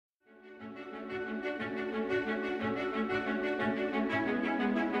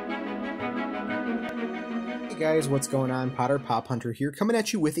guys, what's going on? Potter Pop Hunter here, coming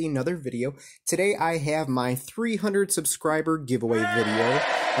at you with another video. Today I have my 300 subscriber giveaway video.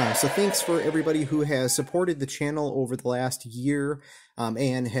 So thanks for everybody who has supported the channel over the last year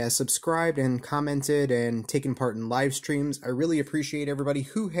and has subscribed and commented and taken part in live streams. I really appreciate everybody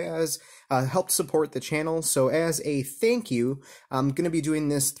who has helped support the channel. So as a thank you, I'm going to be doing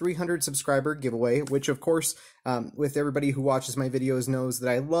this 300 subscriber giveaway, which of course, with everybody who watches my videos knows that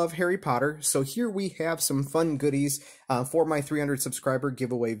I love Harry Potter. So here we have some fun goodies for my 300 subscriber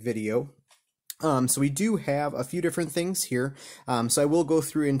giveaway video. So we do have a few different things here. So I will go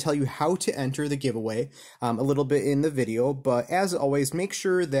through and tell you how to enter the giveaway a little bit in the video. But as always, make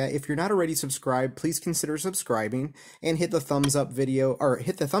sure that if you're not already subscribed, please consider subscribing and hit the thumbs up video or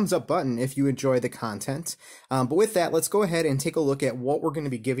hit the thumbs up button if you enjoy the content. But with that, let's go ahead and take a look at what we're going to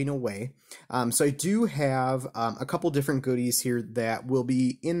be giving away. So I do have a couple different goodies here that will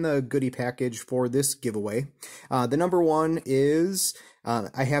be in the goodie package for this giveaway. The number one is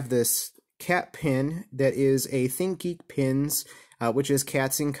I have this cat pin that is a Think Geek Pins, which is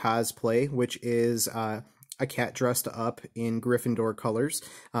cats in cosplay, which is a cat dressed up in Gryffindor colors.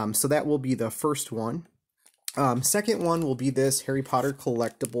 So that will be the first one. Second one will be this Harry Potter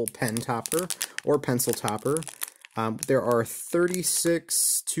collectible pen topper or pencil topper. There are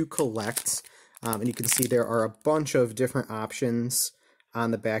 36 to collect, and you can see there are a bunch of different options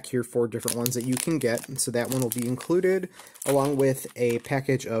on the back here, 4 different ones that you can get. So that one will be included along with a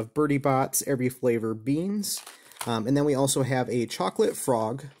package of Birdie Bots every flavor beans. And then we also have a chocolate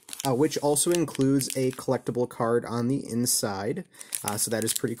frog, which also includes a collectible card on the inside. So that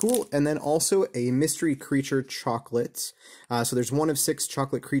is pretty cool. And then also a mystery creature chocolate. So there's 1 of 6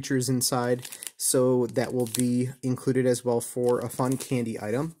 chocolate creatures inside. So that will be included as well for a fun candy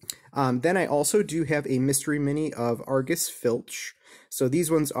item. Then I also do have a mystery mini of Argus Filch. So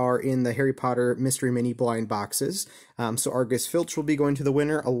these ones are in the Harry Potter Mystery Mini blind boxes. So Argus Filch will be going to the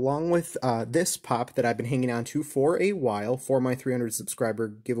winner along with this pop that I've been hanging on to for a while for my 300 subscriber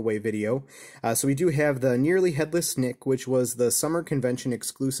giveaway video. So we do have the Nearly Headless Nick, which was the summer convention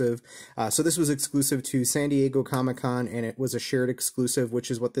exclusive. So this was exclusive to San Diego Comic-Con, and it was a shared exclusive,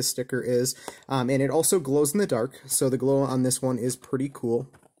 which is what this sticker is. And it also glows in the dark, so the glow on this one is pretty cool.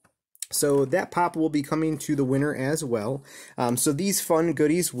 So that pop will be coming to the winner as well. So these fun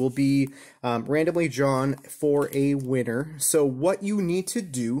goodies will be randomly drawn for a winner. So what you need to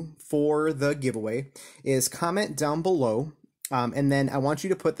do for the giveaway is comment down below. And then I want you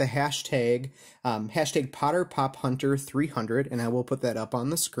to put the hashtag, hashtag PotterPopHunter300, and I will put that up on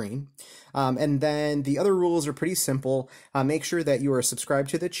the screen. And then the other rules are pretty simple. Make sure that you are subscribed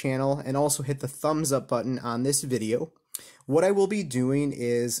to the channel and also hit the thumbs up button on this video. What I will be doing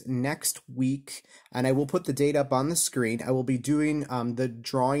is next week, and I will put the date up on the screen, I will be doing the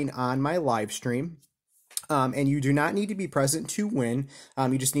drawing on my live stream. And you do not need to be present to win.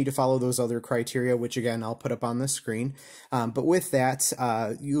 You just need to follow those other criteria, which again, I'll put up on the screen. But with that,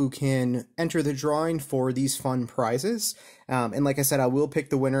 you can enter the drawing for these fun prizes. And like I said, I will pick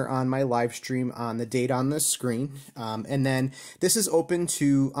the winner on my live stream on the date on the screen. And then this is open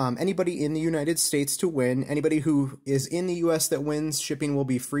to anybody in the United States to win. Anybody who is in the US that wins, shipping will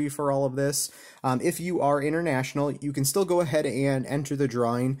be free for all of this. If you are international, you can still go ahead and enter the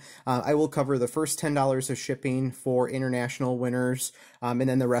drawing. I will cover the first $10 of shipping for international winners, and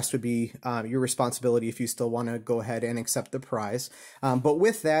then the rest would be your responsibility if you still want to go ahead and accept the prize. But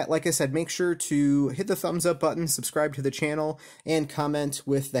with that, like I said, make sure to hit the thumbs up button, subscribe to the channel, and comment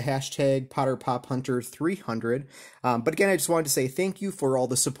with the hashtag PotterPopHunter300. But again, I just wanted to say thank you for all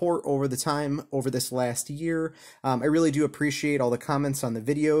the support over the time over this last year. I really do appreciate all the comments on the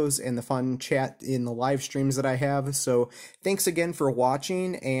videos and the fun chat in the live streams that I have. So thanks again for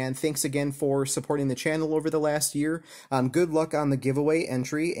watching, and thanks again for supporting the channel over the last year. Good luck on the giveaway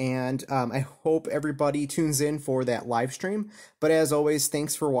entry, and I hope everybody tunes in for that live stream. But as always,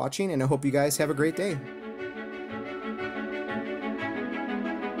 thanks for watching, and I hope you guys have a great day.